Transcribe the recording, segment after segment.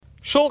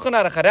Shulchan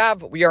Aruch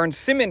Harav, we are in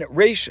Siman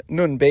Reish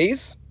Nun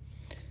Beis,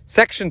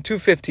 section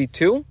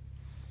 252.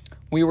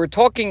 We were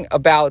talking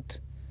about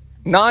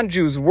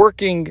non-Jews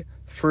working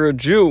for a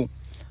Jew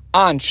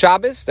on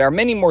Shabbos. There are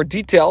many more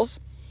details.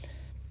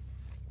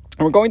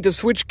 And we're going to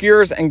switch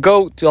gears and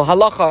go to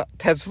Halacha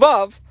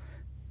Tezvav,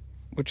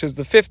 which is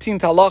the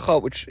 15th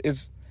Halacha, which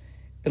is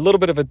a little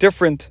bit of a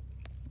different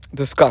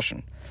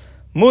discussion.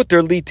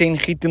 Muter litein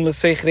chitin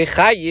l'seichre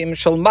chayim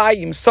shel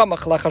mayim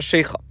samach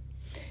lachashecha.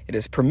 It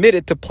is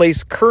permitted to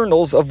place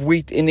kernels of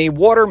wheat in a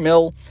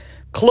watermill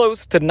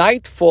close to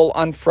nightfall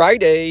on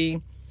Friday,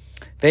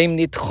 ve'im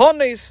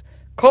nitchones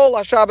kol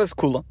haShabbos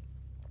kula,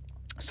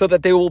 so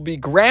that they will be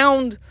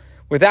ground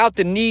without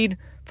the need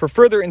for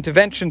further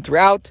intervention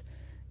throughout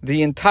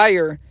the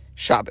entire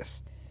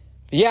Shabbos.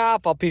 This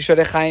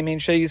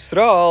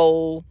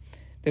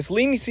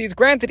leniency is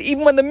granted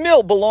even when the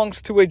mill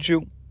belongs to a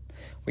Jew.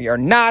 We are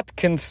not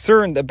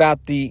concerned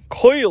about the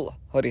koil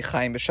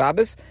harichaim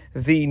b'Shabbos,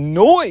 the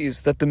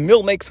noise that the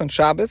mill makes on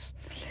Shabbos,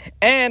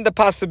 and the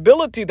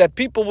possibility that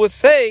people will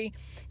say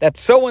that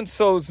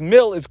so-and-so's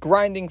mill is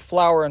grinding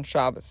flour on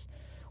Shabbos.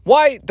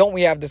 Why don't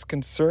we have this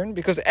concern?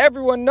 Because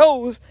everyone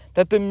knows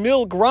that the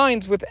mill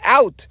grinds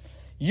without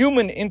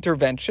human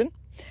intervention,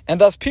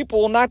 and thus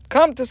people will not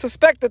come to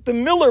suspect that the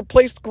miller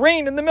placed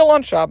grain in the mill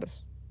on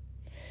Shabbos.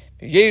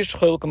 There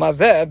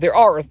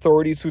are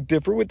authorities who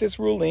differ with this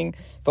ruling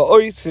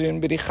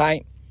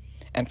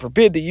and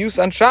forbid the use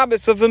on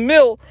Shabbos of a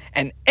mill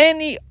and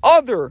any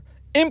other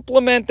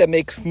implement that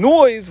makes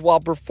noise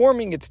while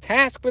performing its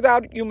task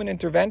without human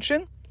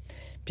intervention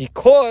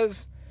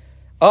because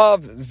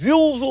of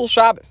Zilzul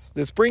Shabbos.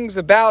 This brings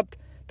about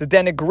the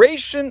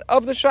denigration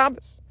of the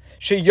Shabbos.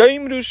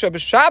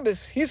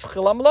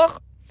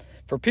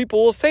 For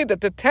people will say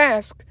that the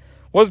task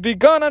was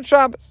begun on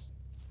Shabbos.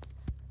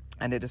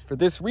 And it is for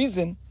this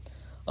reason,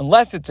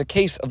 unless it's a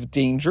case of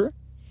danger,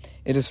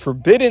 it is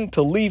forbidden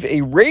to leave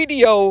a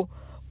radio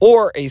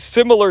or a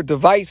similar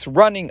device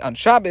running on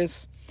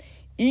Shabbos,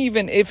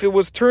 even if it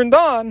was turned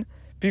on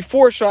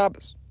before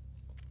Shabbos.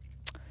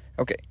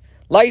 Okay,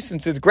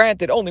 license is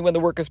granted only when the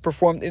work is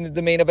performed in the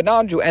domain of a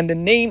non-Jew, and the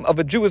name of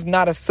a Jew is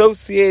not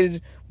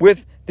associated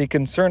with the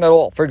concern at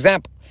all. For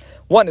example,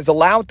 one is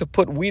allowed to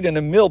put wheat in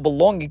a mill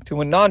belonging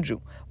to a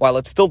non-Jew while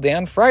it's still day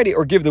on Friday,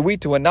 or give the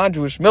wheat to a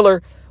non-Jewish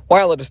miller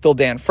while it is still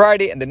day on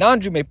Friday, and the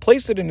non-Jew may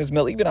place it in his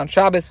mill even on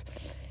Shabbos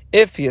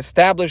if he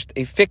established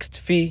a fixed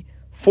fee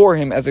for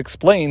him, as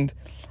explained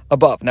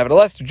above.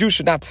 Nevertheless, the Jew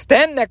should not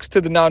stand next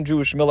to the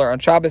non-Jewish miller on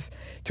Shabbos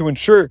to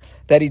ensure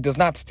that he does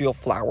not steal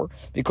flour,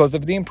 because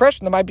of the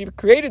impression that might be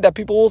created that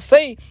people will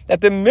say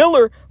that the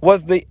miller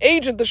was the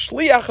agent, the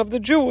shliach of the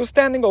Jew who was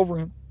standing over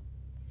him.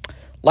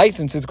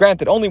 License is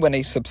granted only when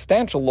a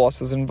substantial loss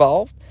is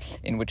involved,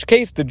 in which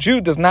case the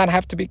Jew does not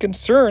have to be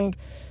concerned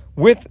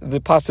with the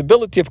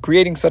possibility of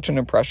creating such an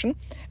impression,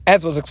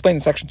 as was explained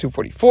in section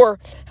 244.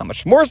 How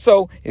much more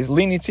so is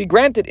leniency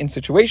granted in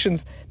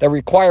situations that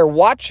require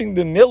watching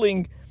the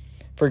milling,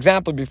 for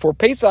example, before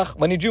Pesach,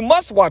 when a Jew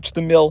must watch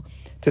the mill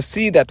to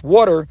see that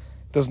water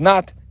does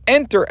not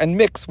enter and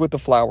mix with the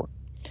flour.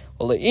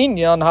 With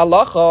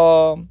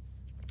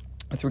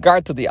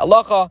regard to the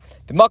halacha,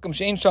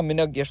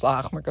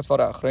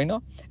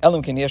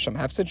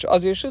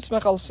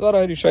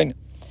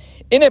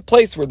 in a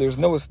place where there's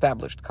no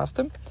established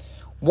custom,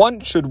 one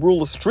should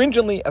rule as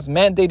stringently as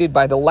mandated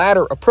by the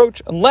latter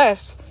approach,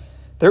 unless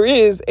there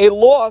is a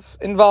loss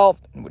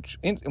involved,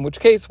 in which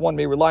case one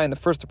may rely on the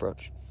first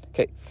approach.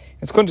 Okay,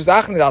 in Kuntres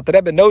Achnet, the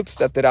Rebbe notes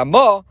that the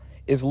Ramah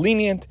is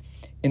lenient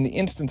in the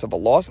instance of a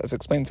loss, as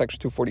explained in section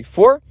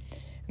 244.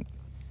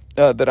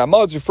 The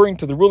Ramah is referring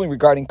to the ruling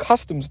regarding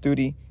customs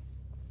duty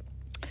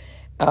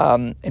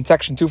in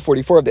section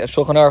 244 of the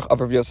Shulchan Aruch of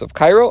Rav Yosef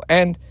Cairo,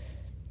 and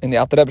in the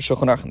Alter Rebbe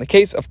Shulchan Aruch. In the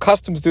case of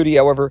customs duty,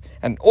 however,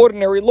 an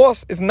ordinary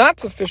loss is not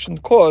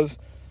sufficient cause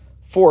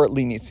for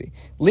leniency.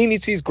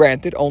 Leniency is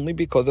granted only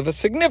because of a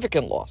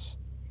significant loss.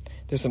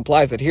 This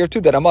implies that here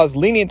too, that Ramah is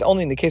lenient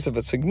only in the case of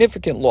a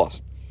significant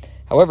loss.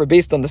 However,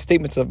 based on the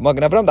statements of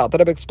Magen Avraham, the Alter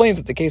Rebbe explains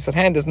that the case at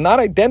hand is not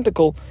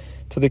identical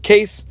to the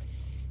case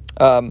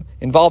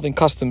involving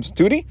customs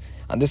duty.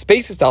 On this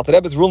basis, the Alter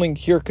Rebbe's ruling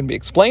here can be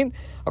explained.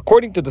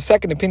 According to the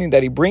second opinion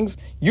that he brings,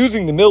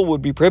 using the mill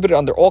would be prohibited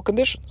under all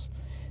conditions.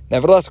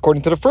 Nevertheless,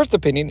 according to the first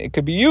opinion, it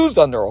could be used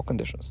under all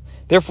conditions.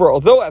 Therefore,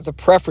 although as a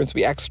preference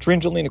we act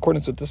stringently in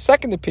accordance with the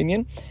second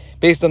opinion,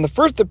 based on the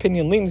first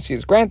opinion, leniency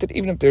is granted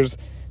even if there's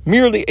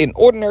merely an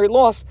ordinary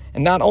loss,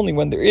 and not only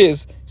when there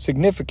is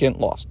significant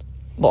loss.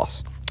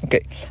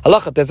 Okay.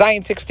 Halacha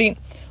Tezayin 16.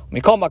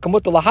 Mikol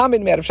makamut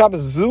lahamid me'arav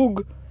Shabbos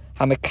zug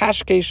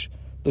hamekashkesh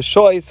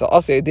l'shoy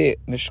sa'aseh ede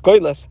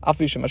mishkoilas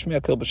afi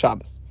shemashmiya kil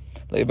b'Shabbos.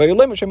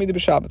 Le'vayolem shemidi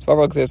b'Shabbos.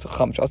 V'avar gzeir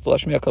secham sh'astel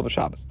hashmiya kil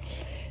b'Shabbos.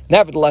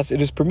 Nevertheless,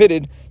 it is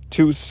permitted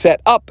to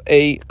set up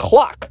a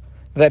clock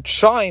that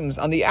chimes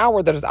on the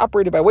hour that is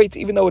operated by weights,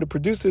 even though it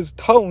produces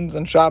tones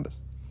on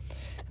Shabbos.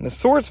 And the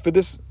source for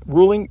this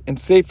ruling in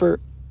Sefer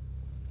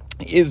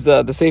is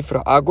the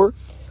Sefer Agur,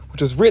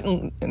 which was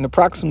written in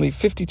approximately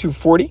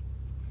 5240,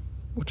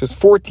 which is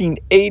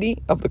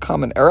 1480 of the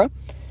Common Era.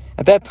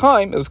 At that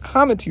time, it was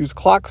common to use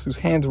clocks whose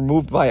hands were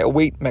moved via a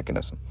weight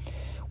mechanism.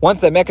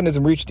 Once that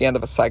mechanism reached the end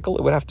of a cycle,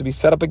 it would have to be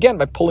set up again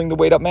by pulling the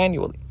weight up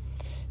manually.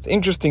 It's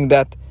interesting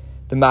that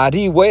the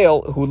Mahdi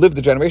whale, who lived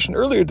a generation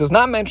earlier, does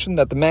not mention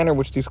that the manner in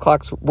which these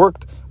clocks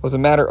worked was a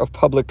matter of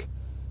public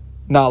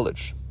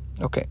knowledge.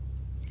 Okay.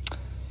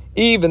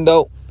 Even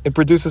though it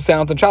produces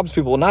sounds on Shabbos,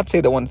 people will not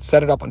say that one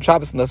set it up on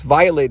Shabbos and thus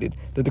violated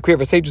the decree of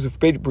our sages who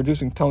forbade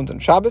producing tones on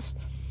Shabbos,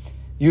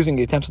 using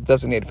the utensil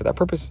designated for that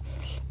purpose.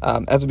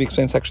 As will be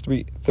explained in section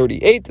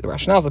 338, the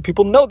rationale is that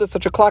people know that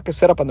such a clock is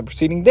set up on the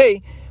preceding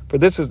day, for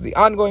this is the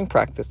ongoing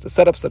practice to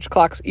set up such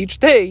clocks each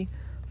day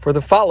for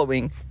the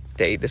following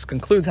day. This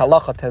concludes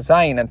Halacha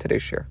Tezayin and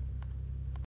today's share.